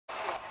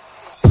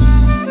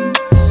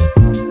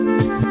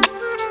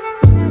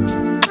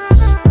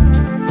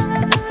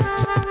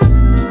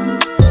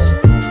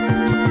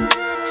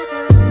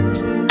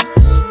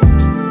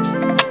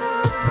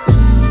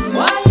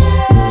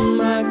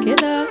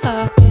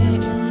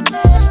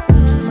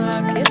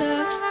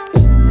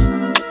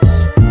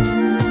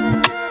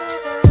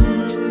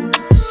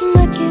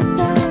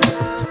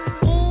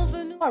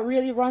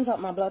runs up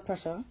my blood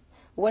pressure.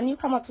 When you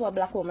come up to a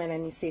black woman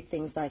and you say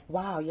things like,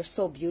 wow, you're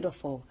so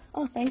beautiful.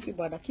 Oh, thank you,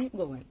 brother. Keep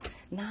going.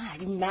 Nah,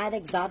 you mad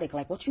exotic.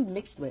 Like, what you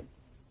mixed with?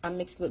 I'm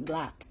mixed with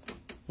black.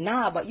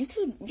 Nah, but you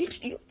too,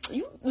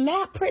 you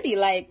mad pretty.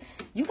 Like,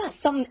 you got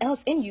something else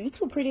in you. You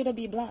too pretty to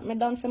be black. Me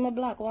done say me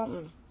black. What?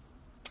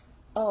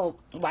 Oh,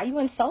 why you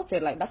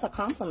insulted? Like, that's a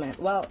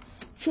compliment. Well,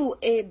 to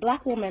a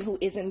black woman who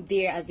isn't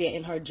there as yet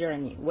in her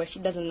journey, where she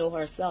doesn't know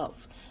herself,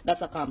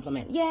 that's a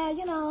compliment. Yeah,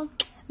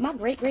 my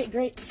great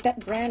step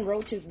grand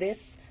roach is this.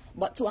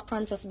 But to a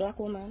conscious black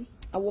woman,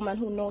 a woman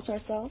who knows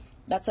herself,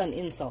 that's an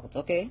insult,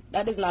 okay?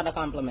 That is not a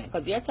compliment.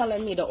 Because you're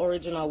telling me, the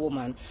original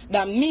woman,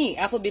 that me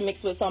have to be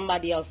mixed with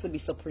somebody else to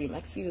be supreme.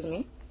 Excuse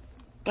me?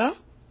 Huh?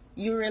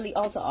 You really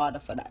alter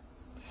order for that.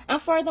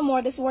 And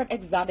furthermore, this word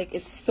exotic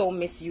is so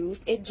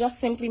misused. It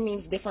just simply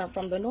means different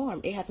from the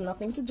norm. It has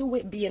nothing to do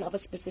with being of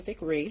a specific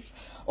race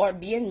or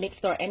being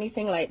mixed or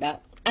anything like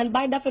that. And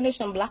by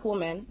definition, black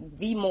women,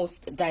 the most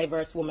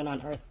diverse women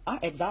on earth, are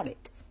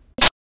exotic.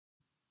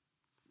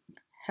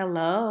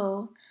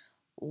 Hello,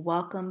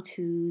 welcome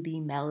to the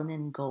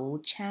Melanin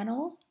Gold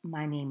channel.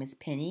 My name is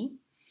Penny,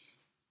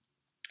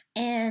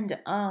 and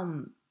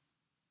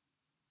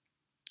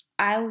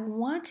I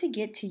want to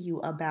get to you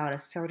about a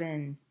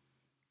certain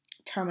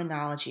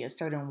terminology, a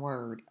certain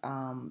word,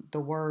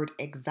 the word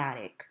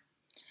exotic.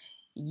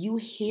 You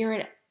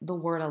hear the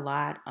word a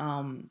lot,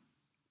 and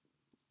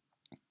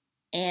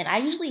I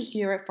usually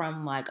hear it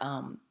from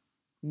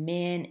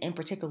men, and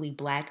particularly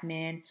black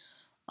men,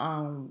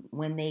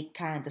 when they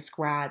kind of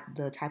describe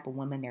the type of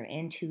women they're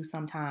into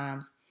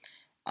sometimes.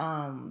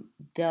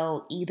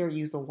 They'll either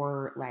use the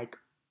word like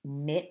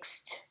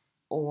mixed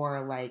or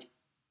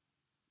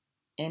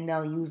and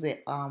they'll use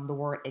the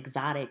word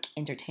exotic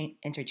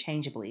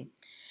interchangeably.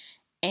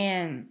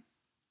 And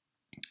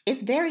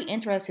it's very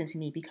interesting to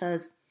me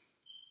because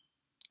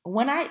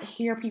when I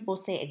hear people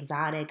say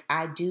exotic,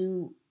 I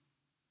do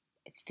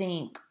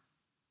think,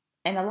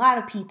 and a lot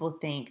of people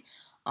think,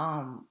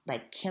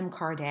 like Kim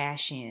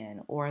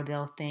Kardashian, or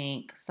they'll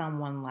think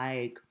someone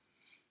like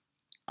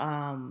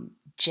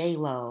J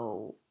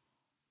Lo,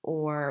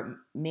 or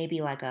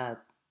maybe like an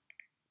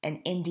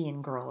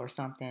Indian girl or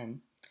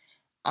something.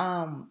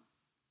 Um,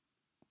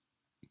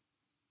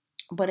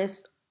 but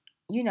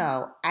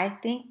I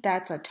think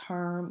that's a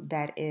term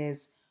that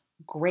is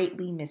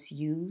greatly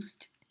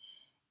misused,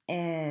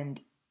 and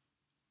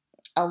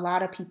a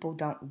lot of people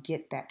don't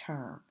get that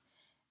term.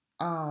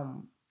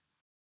 Um,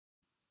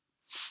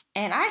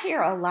 and I hear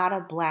a lot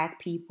of black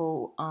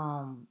people,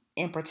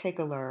 in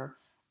particular,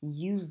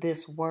 use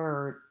this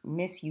word,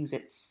 misuse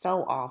it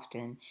so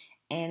often.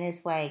 And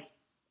it's like,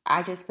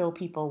 I just feel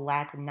people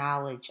lack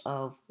knowledge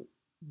of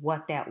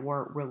what that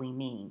word really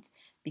means.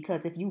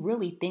 Because if you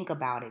really think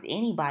about it,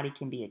 anybody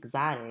can be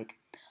exotic.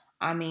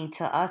 I mean,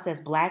 to us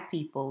as black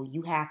people,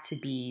 you have to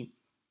be,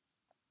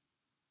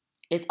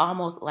 it's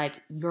almost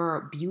like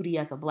your beauty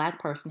as a black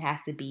person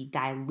has to be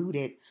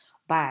diluted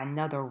by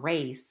another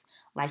race.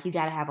 Like you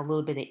got to have a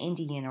little bit of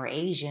Indian or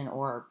Asian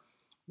or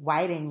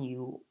white in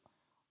you,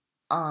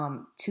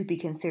 to be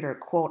considered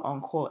quote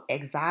unquote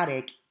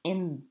exotic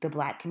in the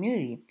black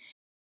community.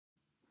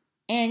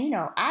 And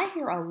I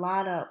hear a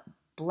lot of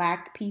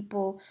black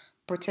people,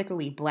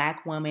 particularly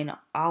black women,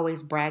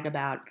 always brag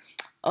about,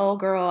 oh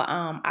girl,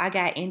 I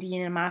got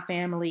Indian in my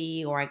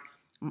family, or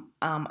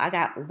I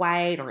got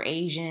white or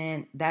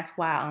Asian. That's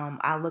why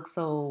I look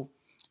so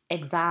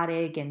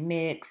exotic and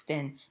mixed,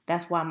 and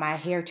that's why my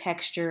hair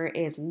texture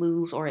is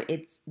loose or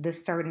it's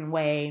this certain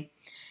way.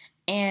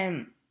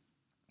 And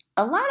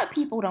a lot of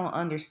people don't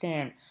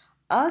understand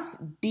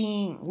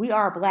we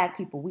are black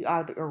people, we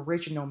are the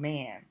original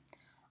man.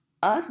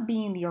 Us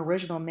being the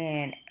original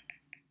man,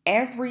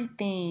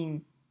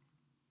 everything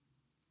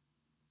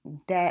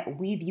that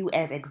we view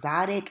as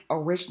exotic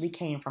originally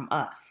came from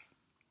us.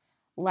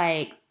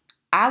 Like,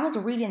 I was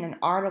reading an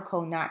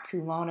article not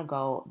too long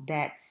ago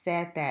that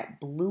said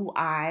that blue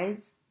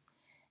eyes,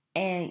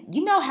 and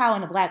you know how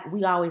in the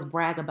we always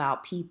brag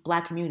about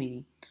black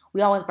community,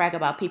 we always brag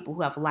about people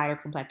who have lighter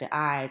complected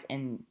eyes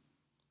and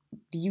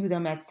view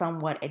them as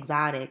somewhat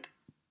exotic,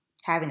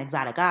 having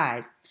exotic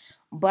eyes.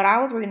 But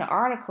I was reading an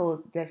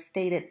article that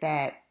stated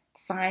that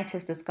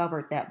scientists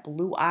discovered that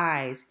blue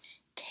eyes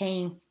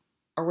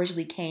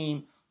originally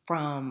came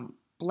from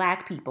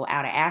black people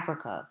out of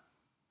Africa.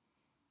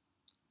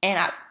 And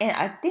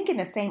I think in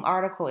the same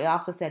article, it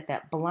also said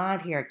that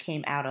blonde hair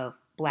came out of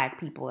black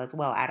people as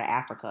well, out of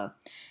Africa.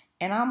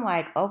 And I'm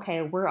like,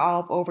 okay, we're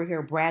all over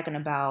here bragging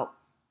about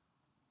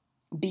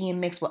being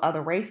mixed with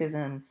other races,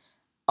 and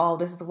oh,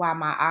 this is why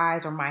my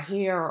eyes or my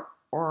hair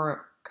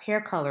or hair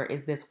color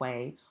is this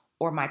way,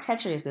 or my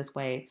texture is this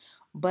way.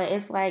 But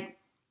it's like,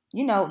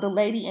 the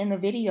lady in the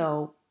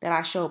video that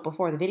I showed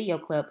before, the video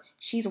clip,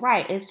 she's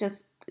right. It's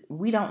just,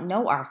 we don't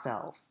know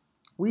ourselves.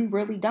 We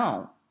really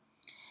don't.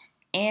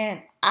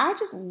 And I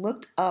just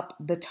looked up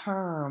the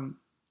term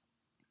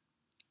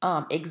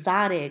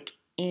exotic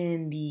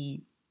in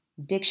the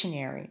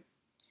dictionary.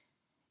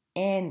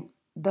 And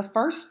the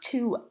first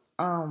two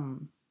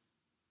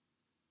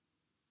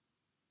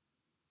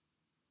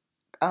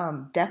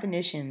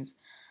definitions.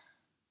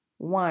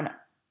 One,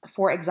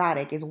 for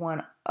exotic is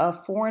one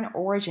of foreign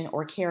origin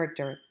or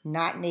character,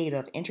 not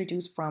native,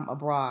 introduced from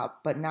abroad,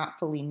 but not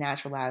fully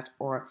naturalized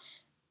or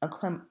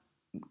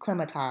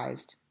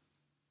acclimatized.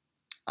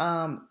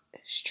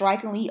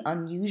 Strikingly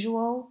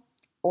unusual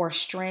or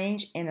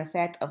strange in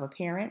effect of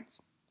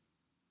appearance.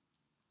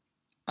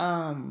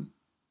 Um,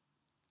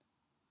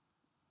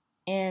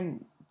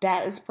 and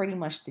that is pretty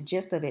much the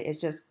gist of it.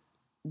 It's just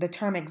the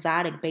term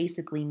exotic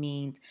basically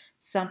means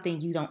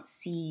something you don't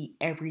see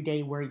every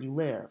day where you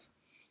live.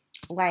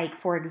 Like,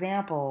 for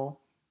example,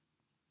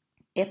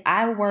 if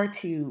I were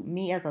to,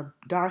 me as a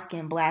dark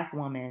skinned black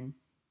woman,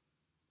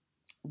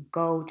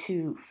 go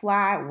to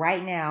fly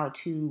right now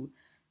to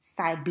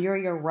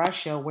Siberia,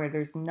 Russia, where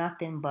there's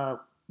nothing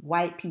but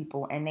white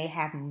people and they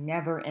have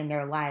never in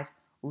their life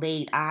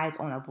laid eyes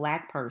on a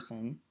black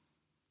person,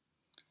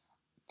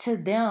 to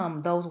them,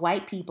 those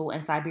white people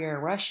in Siberia,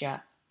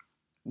 Russia,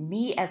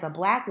 me as a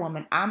black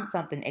woman, I'm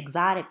something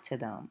exotic to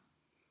them.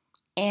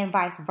 And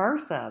vice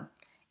versa.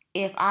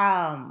 If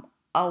a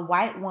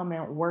white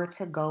woman were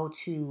to go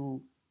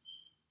to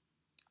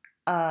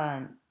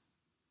uh,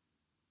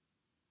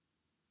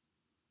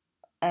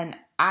 an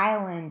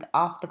island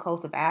off the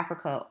coast of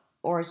Africa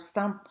or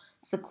some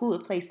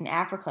secluded place in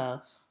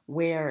Africa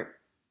where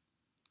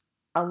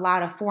a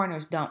lot of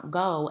foreigners don't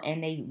go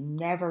and they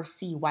never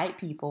see white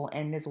people,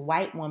 and this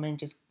white woman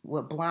just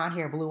with blonde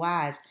hair, blue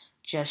eyes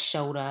just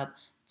showed up,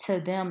 to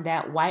them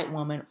that white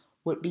woman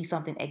would be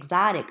something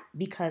exotic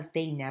because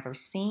they never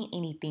seen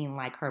anything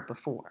like her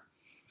before.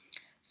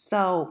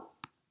 So,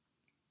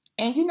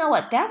 and you know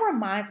what, that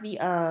reminds me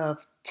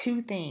of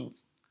two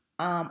things.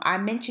 I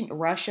mentioned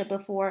Russia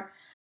before.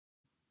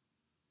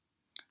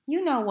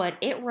 You know what,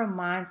 it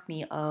reminds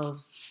me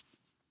of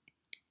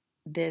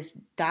this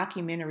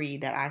documentary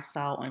that I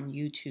saw on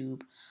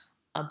YouTube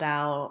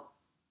about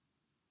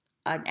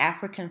an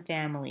African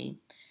family.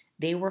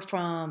 They were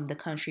from the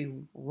country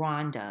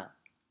Rwanda.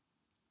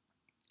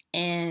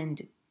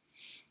 And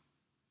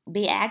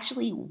they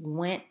actually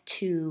went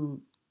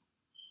to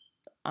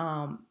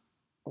um,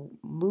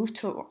 move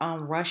to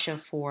Russia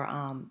for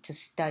to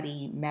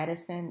study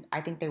medicine.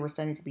 I think they were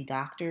studying to be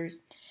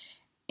doctors.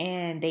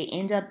 And they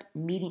end up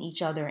meeting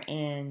each other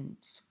in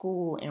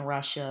school in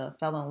Russia,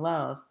 fell in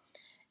love,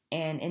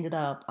 and ended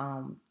up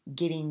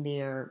getting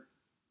their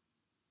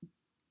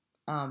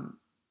um,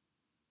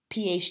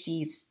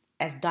 PhDs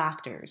as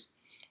doctors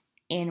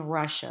in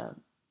Russia.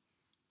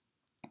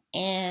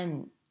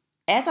 And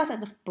as I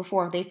said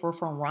before, they were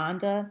from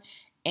Rwanda.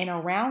 And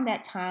around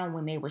that time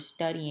when they were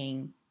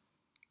studying,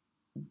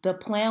 the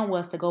plan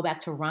was to go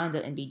back to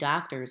Rwanda and be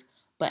doctors.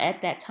 But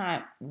at that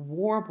time,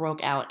 war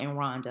broke out in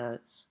Rwanda,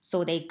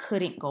 so they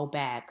couldn't go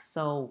back.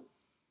 So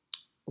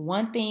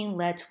one thing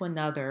led to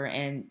another,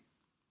 and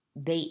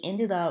they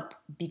ended up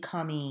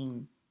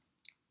becoming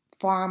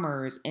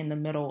farmers in the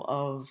middle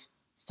of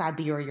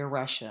Siberia,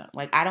 Russia.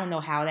 Like, I don't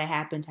know how that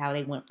happened, how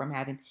they went from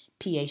having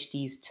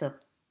PhDs to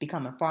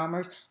becoming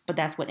farmers, but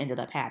that's what ended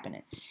up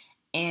happening.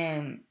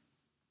 And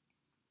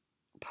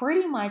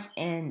pretty much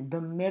in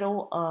the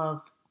middle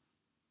of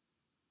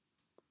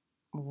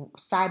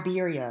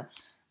Siberia,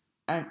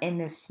 in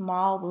this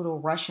small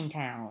little Russian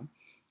town,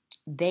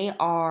 they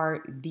are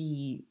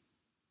the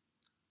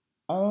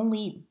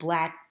only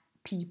black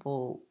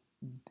people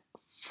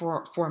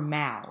for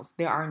miles.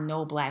 There are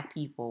no black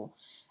people.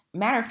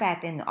 Matter of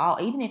fact,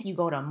 even if you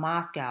go to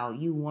Moscow,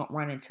 you won't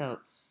run into.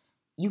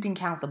 You can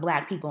count the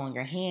black people on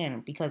your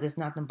hand because it's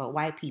nothing but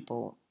white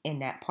people in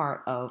that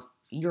part of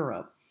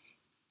Europe.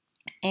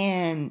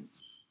 And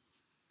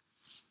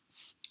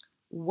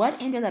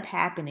what ended up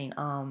happening,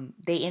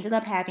 they ended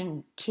up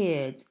having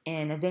kids,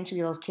 and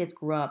eventually those kids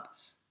grew up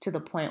to the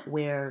point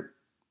where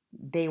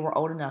they were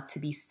old enough to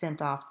be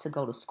sent off to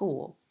go to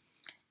school.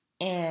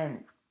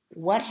 And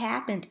what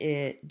happened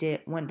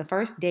when the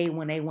first day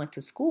when they went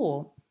to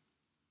school,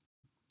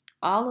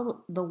 all of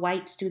the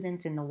white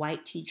students and the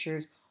white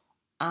teachers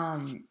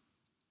um,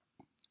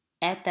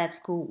 at that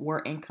school were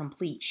in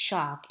complete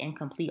shock and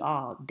complete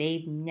awe.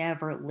 They've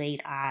never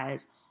laid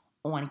eyes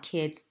on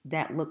kids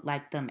that looked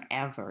like them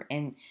ever.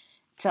 And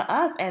to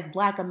us as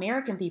Black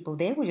American people,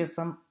 they were just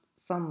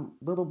some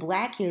little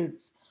black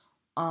kids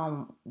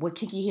with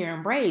kinky hair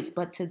and braids.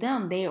 But to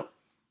them, they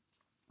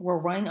were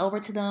running over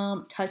to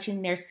them,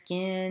 touching their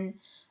skin.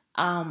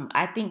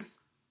 I think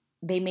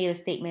they made a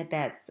statement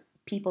that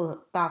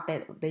people thought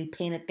that they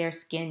painted their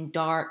skin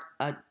dark,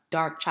 a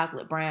dark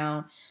chocolate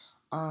brown.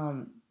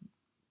 Um,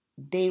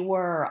 there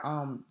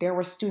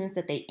were students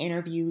that they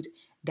interviewed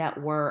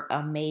that were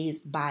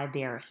amazed by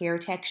their hair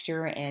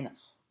texture, and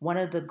one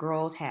of the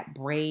girls had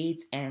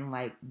braids, and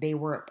like they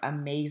were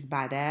amazed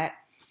by that.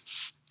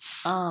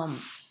 Um,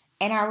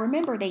 and I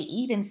remember they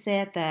even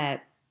said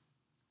that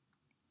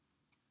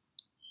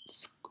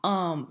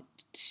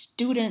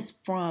students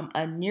from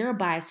a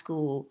nearby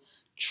school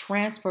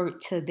transferred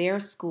to their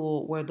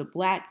school where the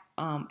black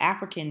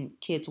African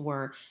kids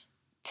were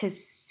to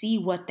see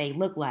what they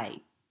look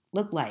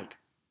like.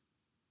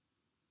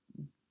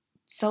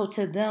 So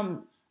to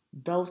them,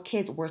 those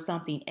kids were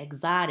something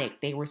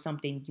exotic. They were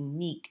something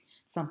unique,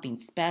 something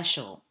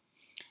special.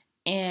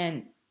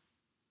 And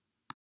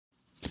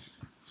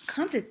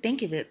come to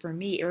think of it, for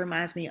me, it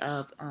reminds me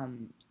of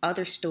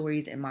other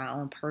stories in my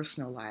own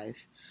personal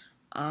life.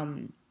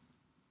 Um,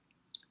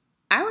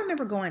 I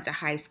remember going to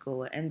high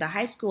school, and the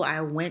high school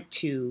I went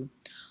to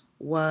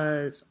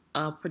was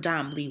a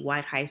predominantly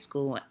white high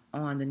school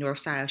on the north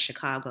side of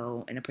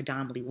Chicago in a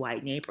predominantly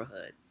white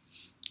neighborhood.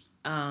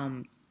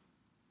 Um,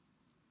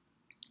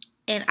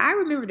 and I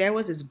remember there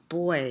was this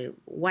boy,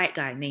 white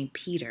guy named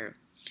Peter.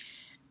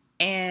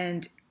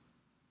 And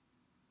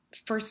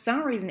for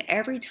some reason,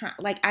 every time,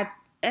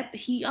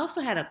 he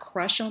also had a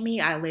crush on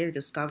me, I later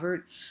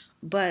discovered.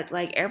 But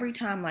like every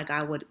time, like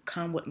I would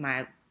come with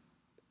my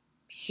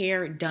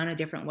hair done a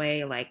different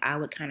way, like I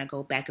would kind of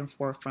go back and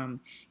forth from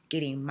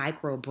getting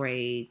micro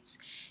braids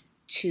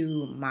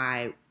to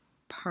my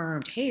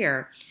permed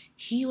hair.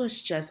 He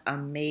was just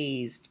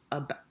amazed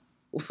about,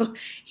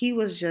 he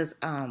was just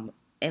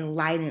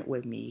enlightened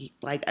with me.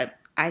 Like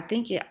I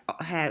think it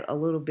had a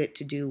little bit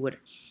to do with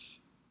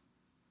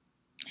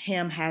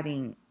him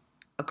having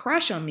a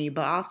crush on me,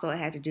 but also it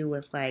had to do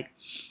with like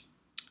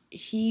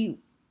he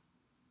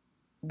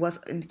was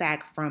in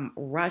fact from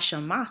Russia,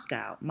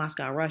 Moscow,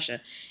 Russia.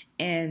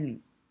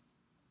 And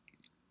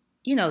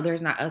you know,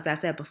 there's not, as I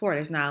said before,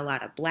 there's not a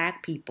lot of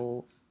black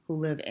people who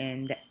live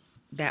in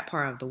that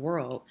part of the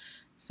world.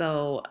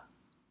 So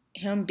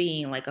him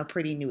being like a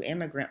pretty new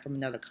immigrant from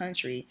another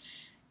country,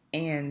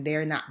 and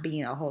there not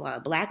being a whole lot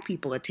of black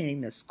people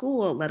attending the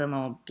school, let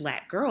alone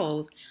black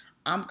girls,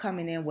 I'm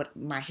coming in with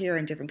my hair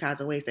in different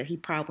kinds of ways that he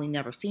probably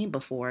never seen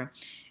before.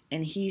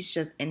 And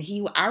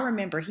I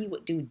remember he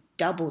would do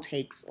double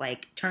takes,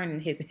 like turning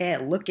his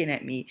head looking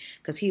at me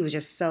because he was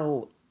just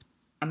so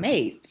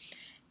amazed.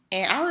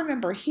 And I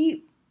remember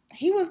he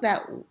was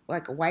that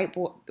like white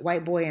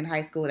boy in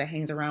high school that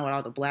hangs around with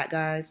all the black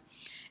guys.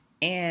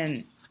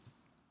 And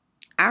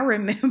I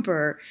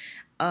remember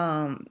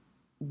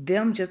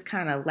them just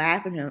kind of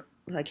laughing at him,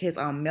 like his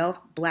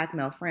black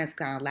male friends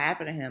kind of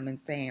laughing at him and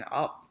saying,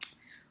 "Oh,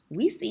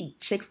 we see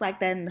chicks like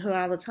that in the hood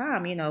all the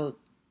time. You know,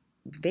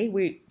 they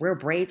wear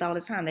braids all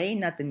the time. They ain't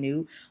nothing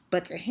new."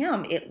 But to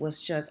him, it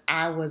was just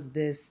I was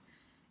this,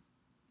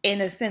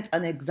 in a sense,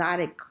 an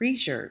exotic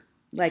creature.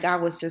 Like I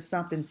was just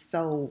something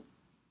so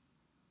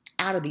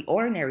out of the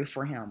ordinary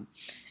for him.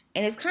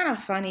 And it's kind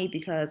of funny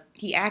because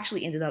he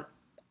actually ended up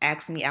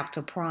asking me out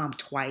to prom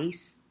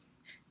twice,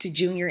 to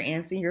junior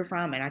and senior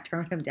prom, and I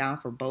turned him down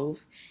for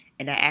both.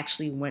 And I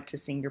actually went to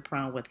senior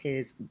prom with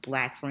his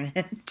black friend.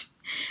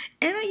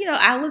 And you know,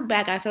 I look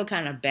back, I feel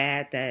kind of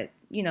bad that,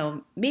 you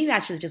know, maybe I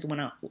should have just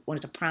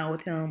wanted to prom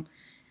with him.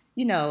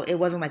 You know, it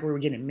wasn't like we were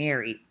getting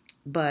married,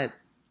 but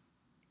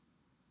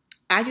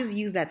I just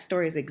use that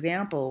story as an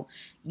example.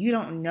 You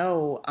don't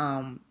know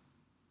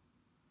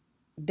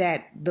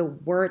that the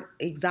word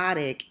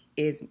exotic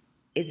is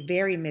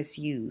very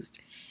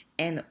misused,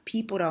 and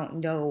people don't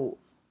know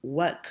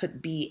what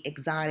could be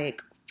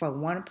exotic for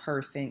one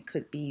person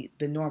could be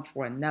the norm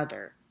for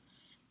another.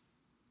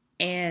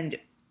 And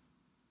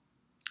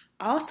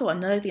also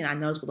another thing I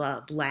noticed with a lot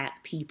of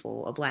black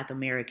people, or black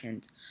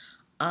Americans,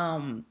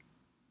 um,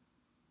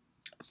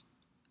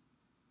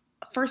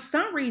 for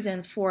some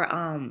reason, for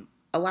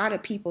a lot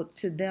of people,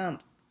 to them,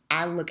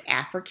 I look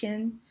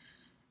African.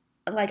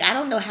 Like I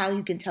don't know how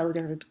you can tell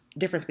the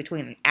difference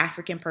between an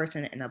African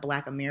person and a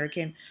black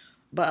American,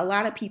 but a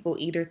lot of people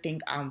either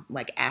think I'm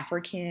like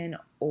African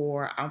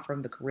or I'm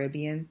from the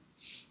Caribbean.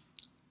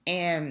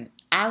 And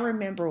I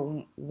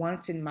remember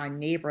once in my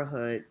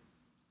neighborhood,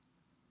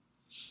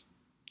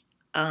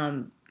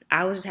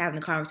 I was just having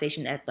a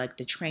conversation at like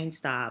the train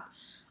stop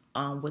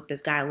with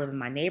this guy living in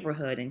my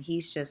neighborhood, and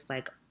he's just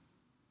like,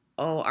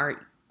 "Oh,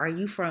 are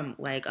you from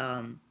like?"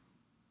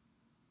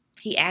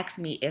 He asked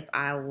me if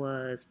I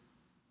was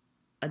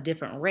a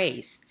different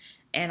race.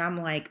 And I'm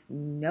like,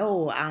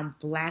 "No, I'm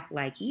black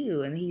like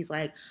you." And he's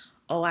like,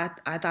 "Oh, I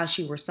thought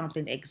you were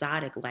something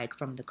exotic, like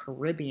from the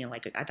Caribbean.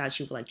 Like I thought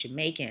you were like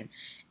Jamaican."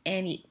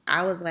 And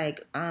I was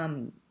like,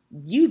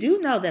 you do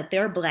know that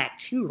they're black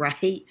too,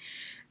 right?"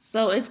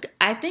 So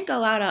I think a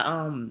lot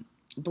of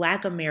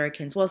black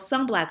Americans, well,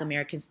 some black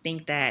Americans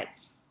think that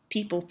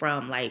people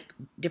from like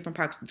different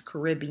parts of the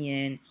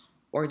Caribbean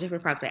or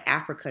different parts of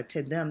Africa,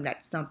 to them,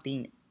 that's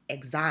something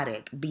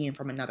exotic, being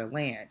from another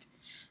land.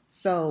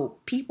 So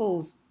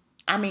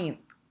I mean,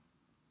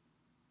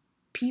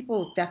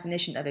 people's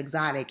definition of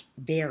exotic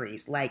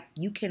varies. Like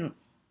you can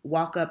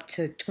walk up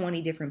to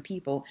 20 different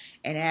people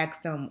and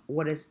ask them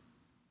what does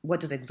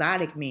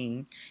exotic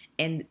mean?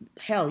 And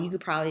hell, you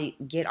could probably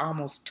get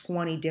almost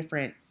 20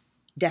 different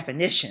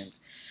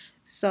definitions.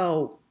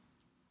 So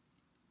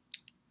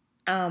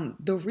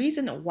the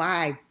reason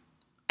why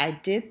I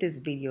did this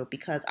video,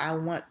 because I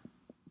want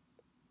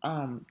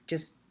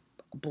just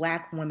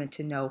black women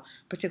to know,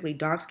 particularly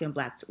dark-skinned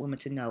black women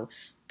to know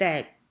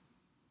that,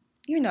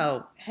 you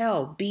know,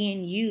 hell,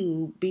 being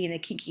a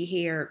kinky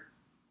hair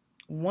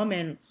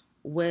woman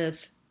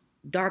with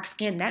dark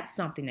skin, that's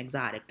something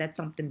exotic. That's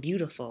something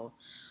beautiful.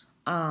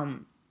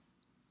 Um,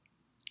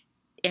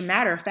 And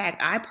matter of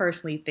fact, I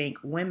personally think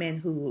women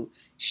who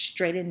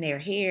straighten their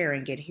hair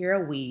and get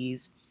hair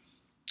weaves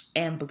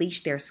and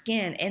bleach their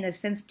skin, in a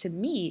sense, to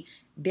me,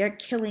 they're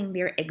killing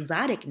their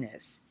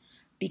exoticness.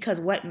 Because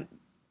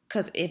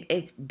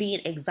if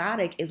being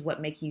exotic is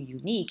what makes you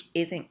unique,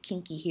 isn't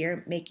kinky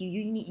hair make you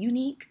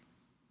unique?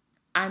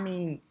 I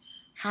mean,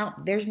 how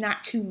there's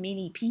not too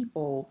many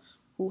people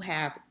who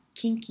have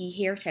kinky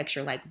hair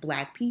texture like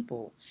black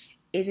people.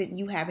 Isn't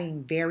you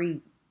having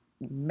very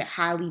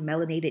highly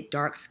melanated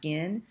dark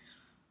skin,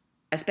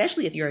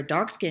 especially if you're a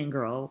dark skinned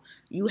girl,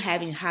 you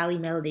having highly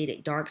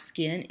melanated dark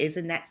skin,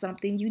 isn't that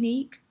something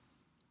unique?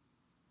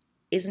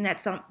 Isn't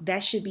that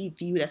that should be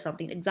viewed as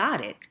something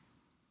exotic?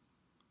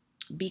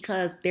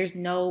 Because there's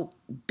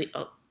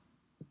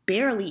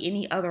barely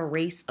any other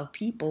race of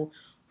people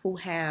who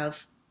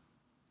have,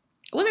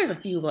 well, there's a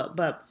few,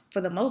 but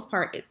for the most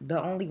part,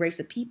 the only race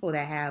of people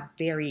that have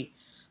very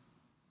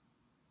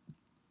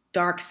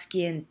dark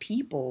skinned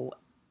people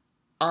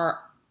are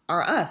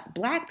us,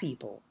 black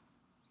people.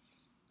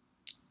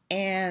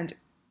 And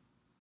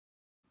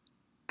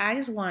I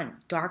just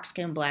want dark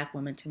skinned black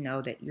women to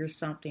know that you're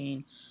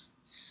something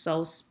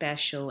so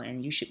special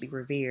and you should be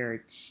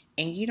revered.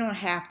 And you don't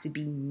have to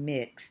be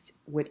mixed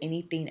with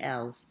anything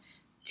else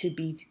to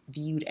be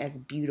viewed as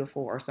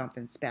beautiful or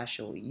something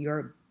special.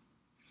 Your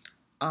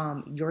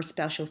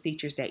special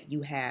features that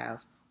you have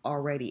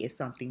already is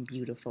something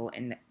beautiful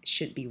and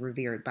should be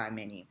revered by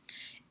many.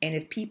 And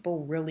if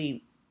people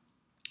really,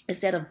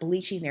 instead of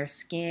bleaching their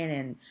skin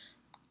and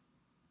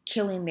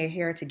killing their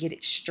hair to get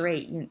it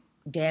straight,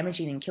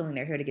 damaging and killing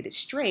their hair to get it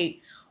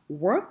straight,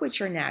 work with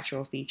your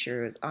natural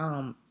features.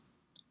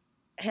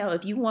 Hell,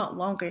 if you want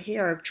longer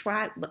hair,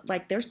 try,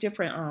 like, there's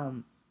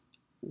different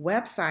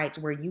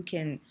websites where you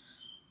can,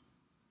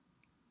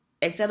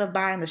 instead of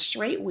buying the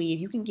straight weave,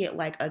 you can get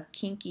like a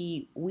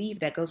kinky weave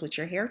that goes with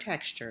your hair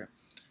texture.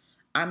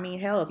 I mean,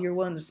 hell, if you're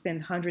willing to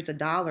spend hundreds of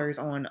dollars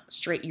on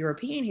straight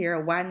European hair,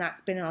 why not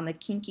spend it on the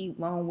kinky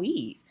long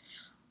weave?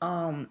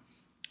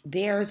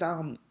 There's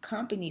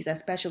companies that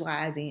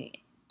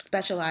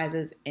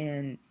specializes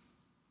in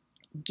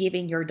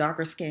giving your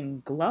darker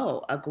skin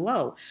a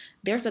glow.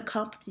 There's a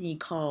company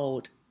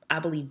called, I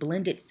believe,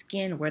 Blended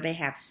Skin, where they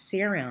have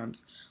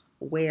serums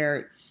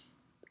where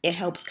it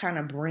helps kind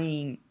of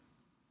bring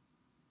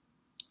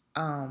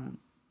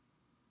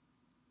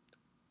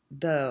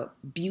the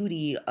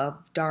beauty of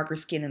darker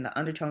skin and the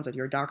undertones of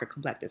your darker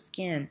complected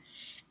skin.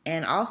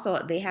 And also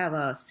they have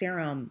a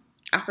serum,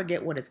 I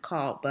forget what it's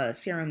called, but a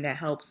serum that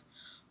helps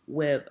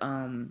with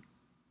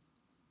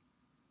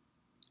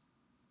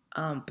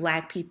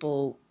black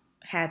people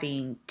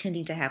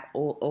tending to have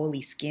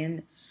oily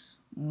skin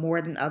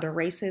more than other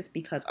races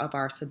because of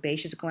our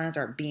sebaceous glands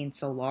are being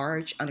so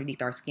large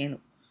underneath our skin.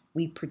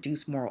 We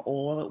produce more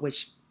oil,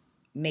 which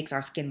makes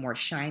our skin more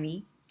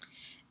shiny.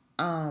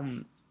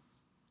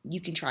 You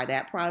can try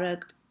that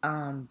product.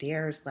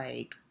 There's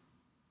like,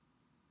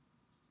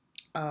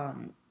 I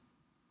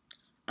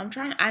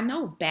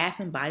know Bath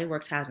and Body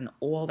Works has an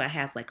oil that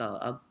has like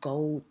a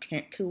gold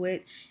tint to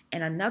it.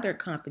 And another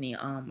company,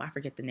 I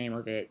forget the name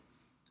of it.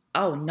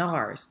 Oh,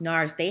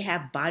 NARS. They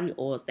have body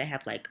oils that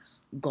have like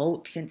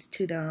gold tints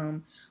to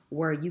them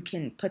where you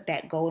can put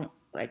that gold,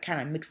 like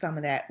kind of mix some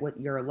of that with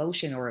your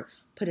lotion or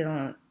put it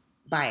on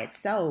by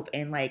itself.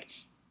 And like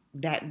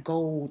that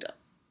gold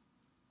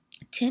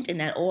tint in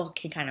that oil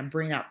can kind of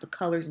bring out the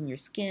colors in your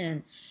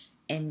skin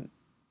and,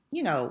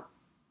 you know,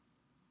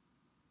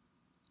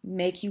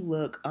 make you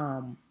look,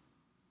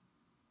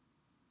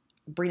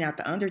 bring out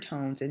the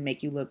undertones and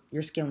make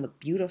your skin look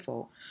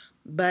beautiful.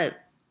 But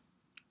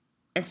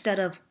instead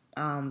of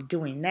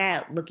doing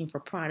that, looking for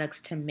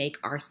products to make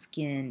our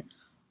skin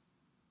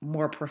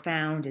more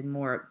profound and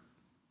more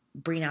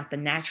bring out the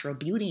natural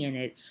beauty in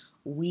it,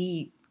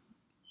 we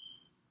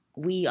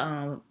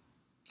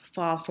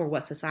fall for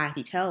what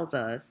society tells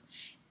us,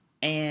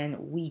 and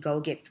we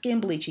go get skin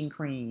bleaching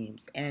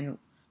creams and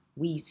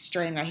we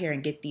straighten our hair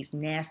and get these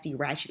nasty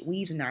ratchet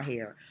weaves in our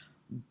hair,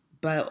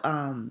 but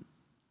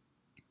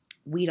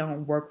we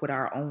don't work with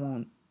our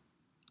own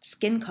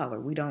skin color.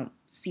 We don't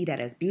see that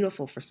as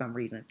beautiful for some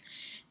reason.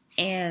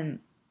 And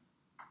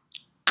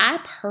I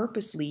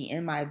purposely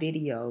in my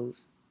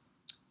videos,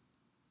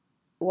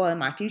 well, in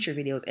my future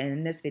videos and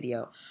in this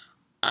video,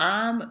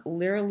 I'm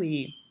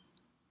literally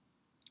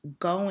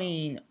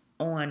going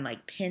on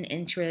like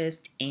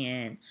Pinterest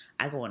and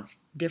I go on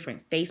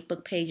different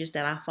Facebook pages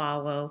that I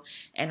follow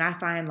and I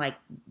find like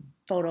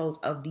photos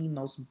of the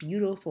most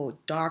beautiful,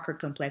 darker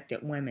complected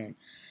women.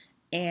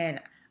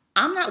 And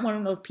I'm not one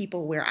of those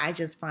people where I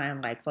just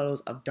find like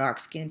photos of dark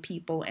skinned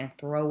people and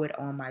throw it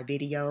on my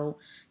video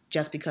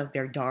just because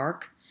they're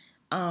dark.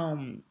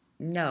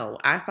 No,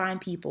 I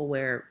find people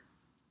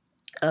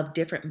of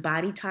different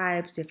body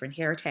types, different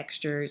hair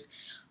textures,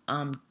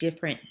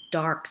 different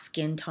dark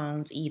skin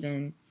tones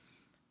even.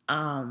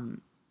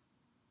 And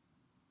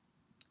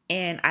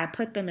I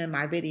put them in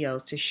my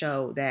videos to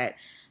show that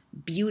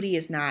beauty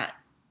is not,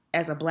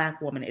 as a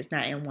black woman, it's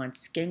not in one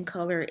skin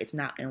color, it's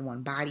not in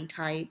one body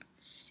type.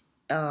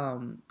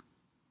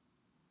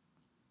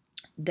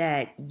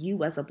 that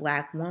you as a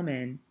Black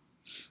woman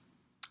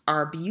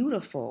are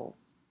beautiful.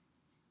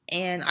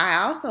 And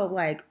I also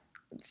like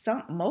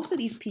most of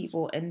these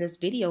people in this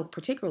video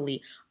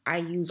particularly I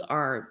use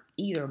are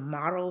either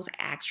models,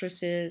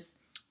 actresses,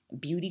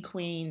 beauty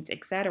queens,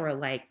 etc.,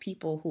 like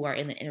people who are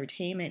in the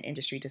entertainment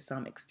industry to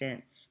some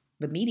extent,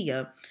 the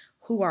media,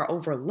 who are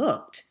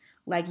overlooked.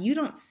 Like you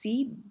don't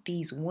see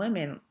these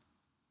women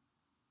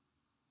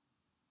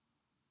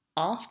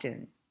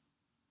often.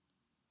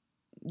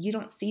 You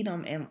don't see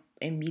them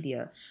in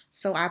media.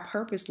 So I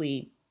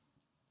purposely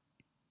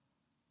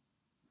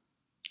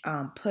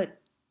put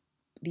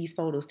these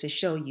photos to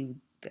show you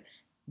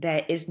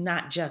that it's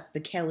not just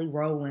the Kelly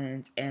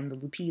Rowlands and the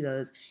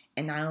Lupitas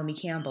and Naomi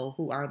Campbell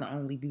who are the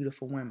only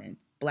beautiful women,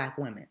 Black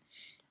women.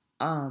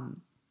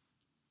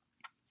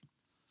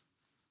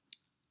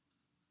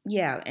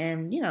 Yeah,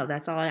 and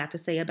that's all I have to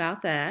say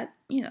about that.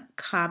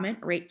 Comment,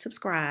 rate,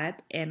 subscribe,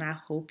 and I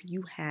hope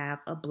you have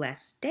a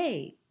blessed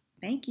day.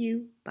 Thank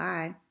you.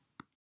 Bye.